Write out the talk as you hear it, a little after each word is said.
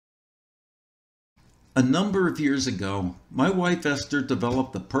A number of years ago, my wife Esther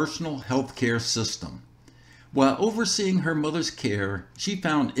developed a personal health care system. While overseeing her mother's care, she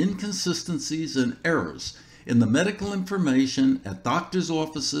found inconsistencies and errors in the medical information at doctors'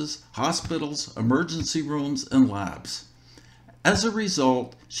 offices, hospitals, emergency rooms, and labs. As a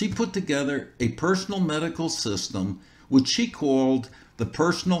result, she put together a personal medical system which she called the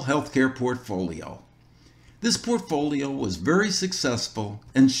Personal Healthcare Portfolio. This portfolio was very successful,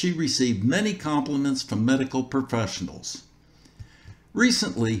 and she received many compliments from medical professionals.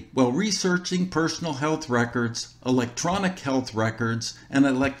 Recently, while researching personal health records, electronic health records, and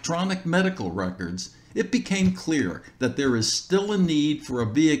electronic medical records, it became clear that there is still a need for a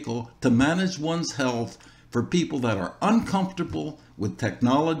vehicle to manage one's health for people that are uncomfortable with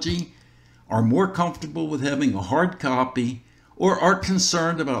technology, are more comfortable with having a hard copy, or are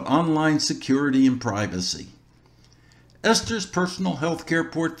concerned about online security and privacy. Esther's personal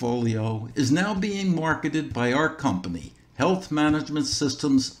healthcare portfolio is now being marketed by our company, Health Management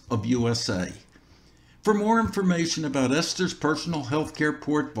Systems of USA. For more information about Esther's personal healthcare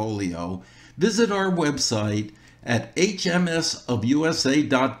portfolio, visit our website at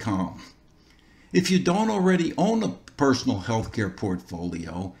hmsofusa.com. If you don't already own a personal healthcare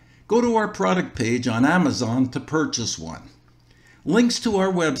portfolio, go to our product page on Amazon to purchase one. Links to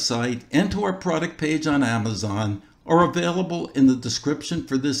our website and to our product page on Amazon are available in the description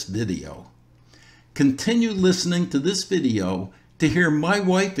for this video. Continue listening to this video to hear my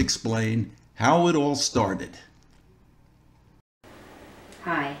wife explain how it all started.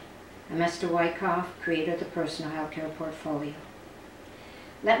 Hi, I'm Esther Wyckoff, creator of the Personal Healthcare Portfolio.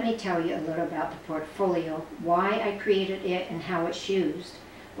 Let me tell you a little about the portfolio, why I created it, and how it's used,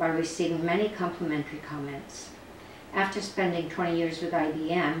 while receiving many complimentary comments. After spending 20 years with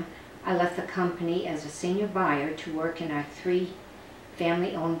IBM, I left the company as a senior buyer to work in our 3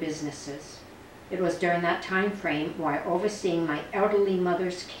 family-owned businesses. It was during that time frame, while overseeing my elderly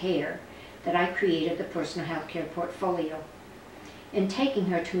mother's care, that I created the Personal Healthcare Portfolio. In taking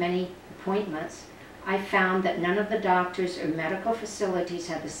her to many appointments, I found that none of the doctors or medical facilities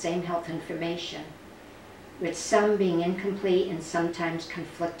had the same health information, with some being incomplete and sometimes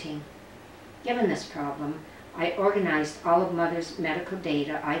conflicting. Given this problem, I organized all of Mother's medical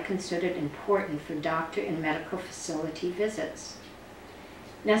data I considered important for doctor and medical facility visits.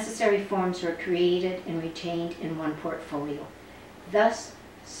 Necessary forms were created and retained in one portfolio, thus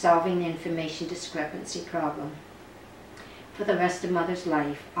solving the information discrepancy problem. For the rest of Mother's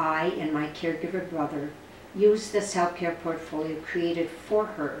life, I and my caregiver brother used this healthcare portfolio created for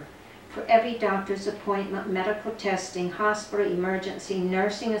her for every doctor's appointment, medical testing, hospital emergency,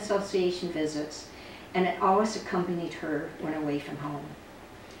 nursing association visits, and it always accompanied her when away from home.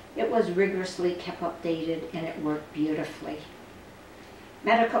 It was rigorously kept updated, and it worked beautifully.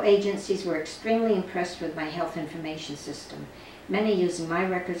 Medical agencies were extremely impressed with my health information system, many using my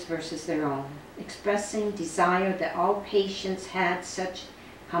records versus their own, expressing desire that all patients had such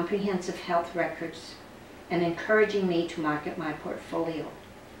comprehensive health records, and encouraging me to market my portfolio.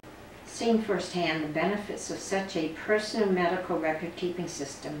 Seeing firsthand the benefits of such a personal medical record-keeping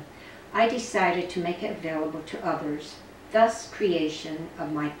system, I decided to make it available to others, thus creation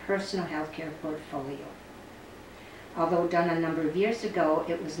of my personal healthcare portfolio. Although done a number of years ago,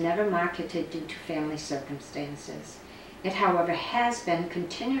 it was never marketed due to family circumstances. It, however, has been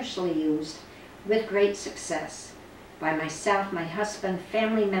continuously used with great success by myself, my husband,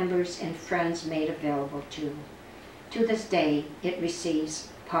 family members, and friends made available to. To this day, it receives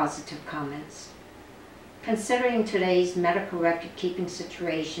positive comments. Considering today's medical record-keeping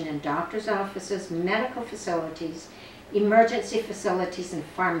situation in doctors' offices, medical facilities, emergency facilities, and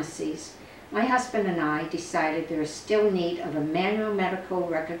pharmacies, my husband and I decided there is still need of a manual medical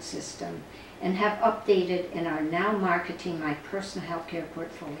record system and have updated and are now marketing my personal healthcare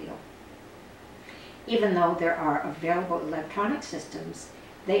portfolio. Even though there are available electronic systems,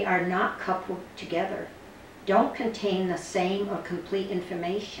 they are not coupled together, don't contain the same or complete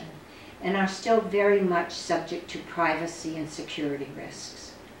information, and are still very much subject to privacy and security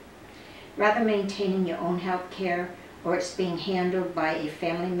risks. Rather maintaining your own health care or it's being handled by a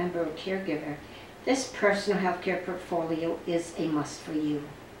family member or caregiver, this personal health care portfolio is a must for you.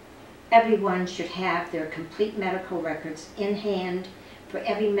 Everyone should have their complete medical records in hand for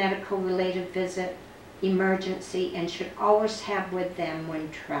every medical related visit, emergency, and should always have with them when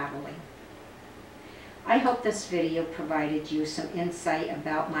traveling. I hope this video provided you some insight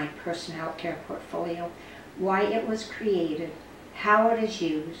about my personal health care portfolio, why it was created, how it is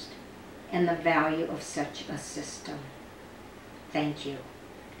used, and the value of such a system. Thank you.